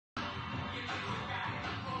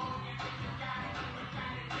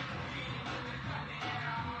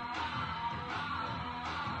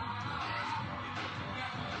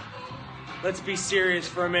let's be serious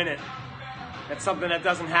for a minute. That's something that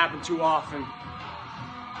doesn't happen too often.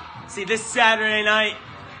 See, this Saturday night,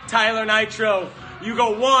 Tyler Nitro, you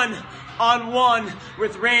go one-on-one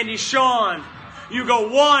with Randy Shawn. You go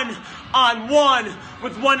one-on-one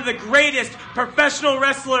with one of the greatest professional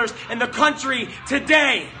wrestlers in the country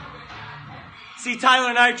today. See,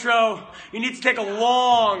 Tyler Nitro, you need to take a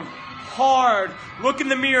long, hard look in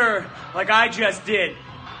the mirror like I just did.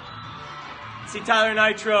 See, Tyler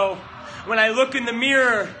Nitro, when I look in the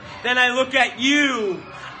mirror, then I look at you.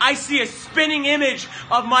 I see a spinning image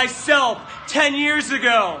of myself 10 years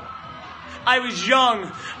ago. I was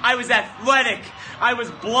young, I was athletic, I was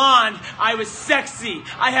blonde, I was sexy.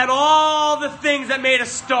 I had all the things that made a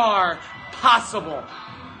star possible.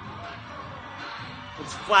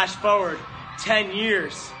 Let's flash forward 10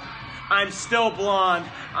 years. I'm still blonde,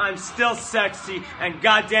 I'm still sexy, and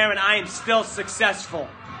goddammit, I am still successful.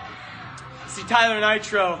 See, Tyler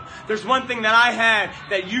Nitro, there's one thing that I had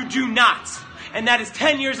that you do not, and that is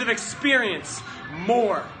 10 years of experience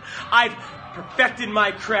more. I've perfected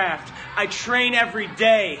my craft. I train every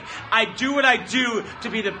day. I do what I do to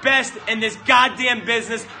be the best in this goddamn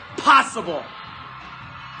business possible.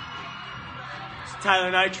 So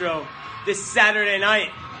Tyler Nitro, this Saturday night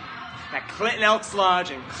at Clinton Elks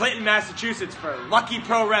Lodge in Clinton, Massachusetts for Lucky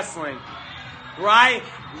Pro Wrestling, where I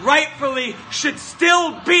rightfully should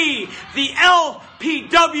still be the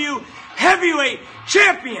LPW Heavyweight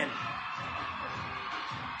Champion.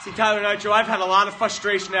 See, Tyler Nitro, I've had a lot of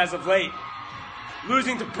frustration as of late.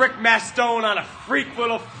 Losing to Brick Mastone on a freak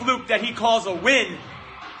little fluke that he calls a win.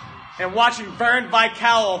 And watching Vern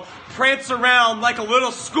Vicalo prance around like a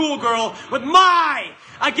little schoolgirl with my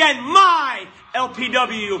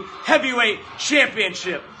LPW Heavyweight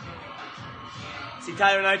Championship. See,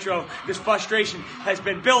 Tyler Nitro, this frustration has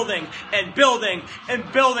been building and building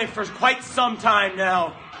and building for quite some time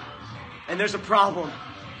now. And there's a problem.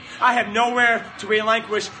 I have nowhere to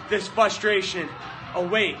relinquish this frustration. Oh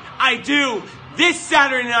wait, I do. This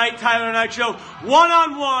Saturday night, Tyler Nitro,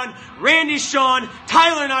 one-on-one, Randy Shawn,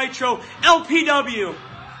 Tyler Nitro, LPW.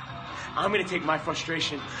 I'm going to take my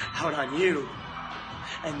frustration out on you.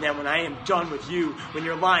 And then when I am done with you, when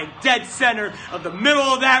you're lying dead center of the middle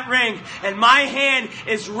of that ring, and my hand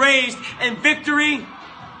is raised in victory,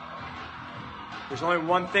 there's only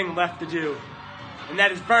one thing left to do. And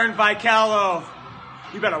that is Vern Vicalo.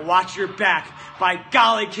 You better watch your back. By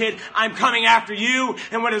golly, kid, I'm coming after you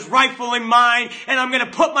and what is rightfully mine, and I'm going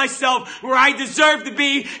to put myself where I deserve to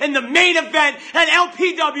be in the main event at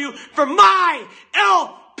LPW for my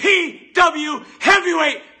LPW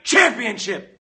Heavyweight Championship.